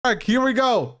Alright, here we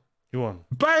go. You won.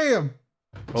 Bam!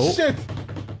 Oh. Shit!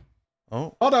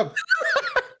 Oh. Hold up.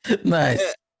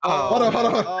 Nice. Hold on.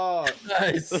 Oh,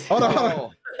 Nice. Hold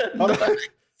on.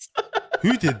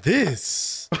 Who did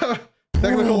this?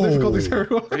 Technical difficulties,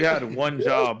 everyone. we had one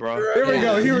job, bro. Here we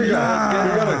go. Here we go.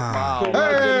 Nah. We got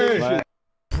it. Hey!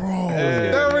 Bro.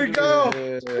 There we go.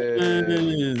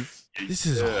 This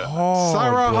is hard.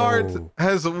 Sarah bro. Hart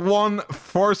has won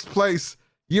first place.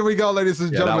 Here we go, ladies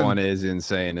and Yeah, gentlemen. that one is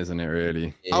insane, isn't it?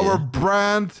 Really. Yeah. Our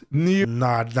brand new.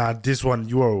 Nah, this one,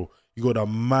 you got a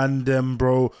Mandem,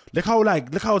 bro. Look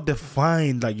how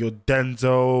defined, like your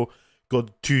Denzel,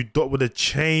 got two dot with the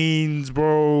chains,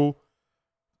 bro.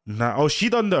 Nah, oh, she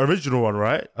done the original one,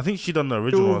 right? I think she done the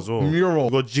original one as well. Mural.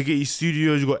 You got Jiggity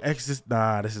Studios, you got Exodus.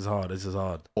 Nah, this is hard. This is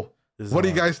hard. This is What do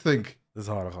you hard. guys think? This is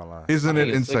hard, I can't lie. Isn't it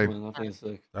It's sick, insane? man. I think it's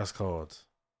sick. That's cold.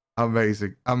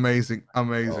 Amazing. This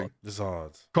is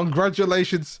hard.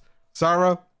 Congratulations,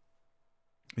 Sarah.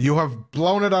 You have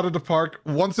blown it out of the park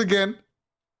once again.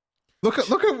 Look at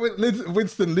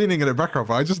Winston leaning in the background.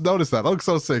 Bro. I just noticed that. That looks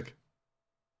so sick.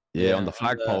 Yeah, on the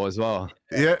flagpole as well.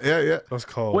 Yeah. That's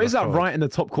cold. What is That's that cold. right in the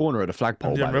top corner of the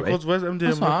flagpole? MDM By the way? Records? Where's MDM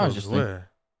That's what I was Records?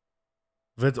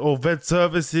 just Where? Vet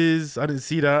Services. I didn't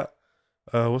see that.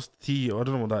 What's T? I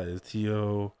don't know what that is.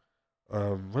 TO.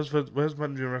 Where's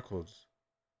MDM Records?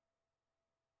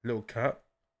 Little cat.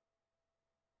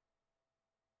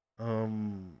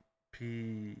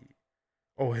 P.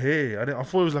 Oh, hey. I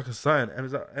thought it was like a sign. And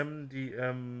is that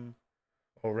MDM?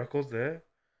 Records there.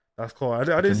 That's cold.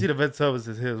 I didn't see the Vet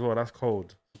Services here as well. That's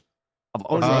cold. I've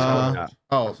only That's seen hard. that.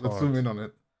 Oh, That's let's hard. zoom in on it.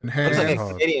 Looks Enhance. like hard.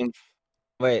 a Canadian.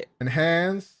 Wait.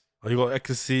 Enhance. Oh, you got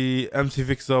Ecstasy, MC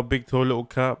Fixer, Big Toe, Little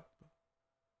Cap,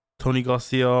 Tony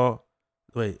Garcia.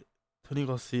 Wait, Tony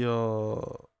Garcia.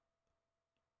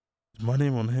 Is my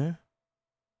name on here?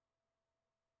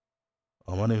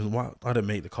 Oh, my name is what? I didn't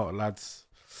make the cut, lads.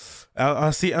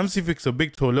 I see MC Fixer,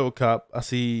 Big Toe, Little Cap. I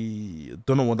see.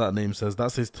 Don't know what that name says.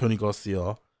 That says Tony Garcia.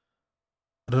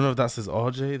 I don't know if that says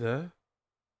RJ there.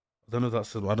 I don't know if that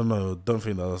says. I don't know. Don't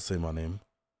think that does say my name.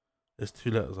 There's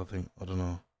 2 letters, I think. I don't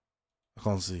know. I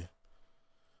can't see.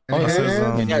 Oh, that says,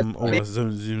 Enhance. that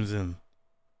zooms in.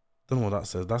 Don't know what that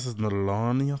says. That says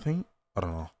Nalani, I think. I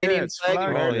don't know. Canadian it's flag.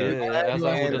 flag. Oh, yeah. That's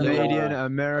like And, Canadian,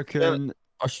 American. And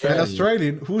Australian.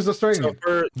 Australian. Who's Australian? So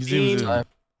for He zooms Dean, in. What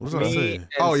does that me, say? and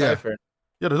Oh, yeah. Cypher.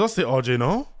 Yeah, does that say RJ,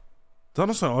 no? Does that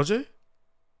not say RJ?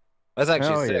 That's actually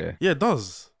Hell sick. yeah. Yeah, it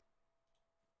does.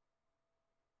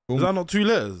 Boom. Is that not 2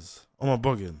 letters? Am I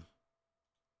bugging?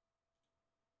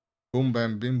 Boom,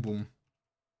 bam, bim, boom.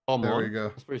 Oh, There man. we go.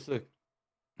 That's pretty sick.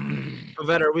 So,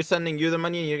 Vet, are we sending you the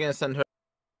money and you're gonna send her?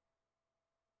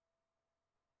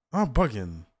 I'm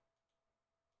bugging.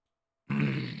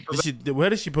 Where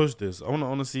did she post this? I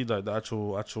wanna see like the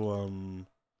actual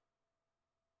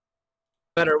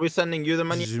Vet, are we sending you the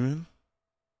money zoom in?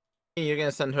 and you're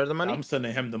gonna send her the money? I'm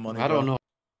sending him the money. I don't know.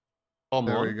 Oh,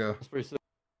 There man. we go. That's pretty sick.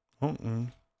 Oh,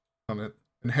 On it.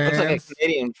 Looks like a Enhance.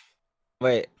 Canadian.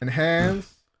 Wait.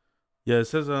 Enhance. yeah, it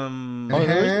says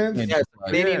Enhance. Yeah, it's a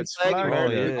Canadian it's flag. flag.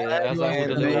 Oh, yeah. That's like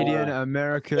And, Canadian,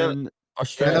 American. And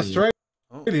Australian.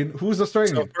 Australian. Who's So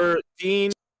Australian? for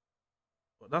Dean,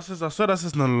 that says, I swear that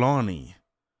says Nalani.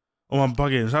 Oh, I'm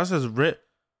bugging. So that says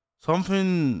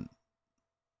something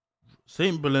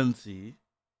Saint Balenci.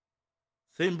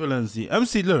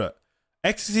 MC, look.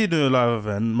 Ecstasy doing a live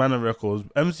event, Manor Records,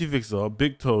 MC Fixer,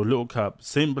 Big Toe, Little Cap,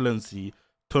 Saint Balenci,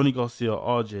 Tony Garcia,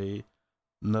 RJ,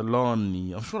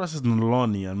 Nalani. I'm sure that says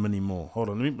Nalani and many more. Hold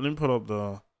on, let me put up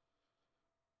the.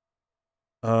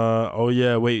 Oh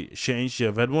yeah, wait, ain't she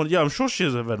a Vedmod? Yeah, I'm sure she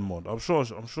is a Vedmod. I'm sure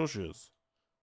she is.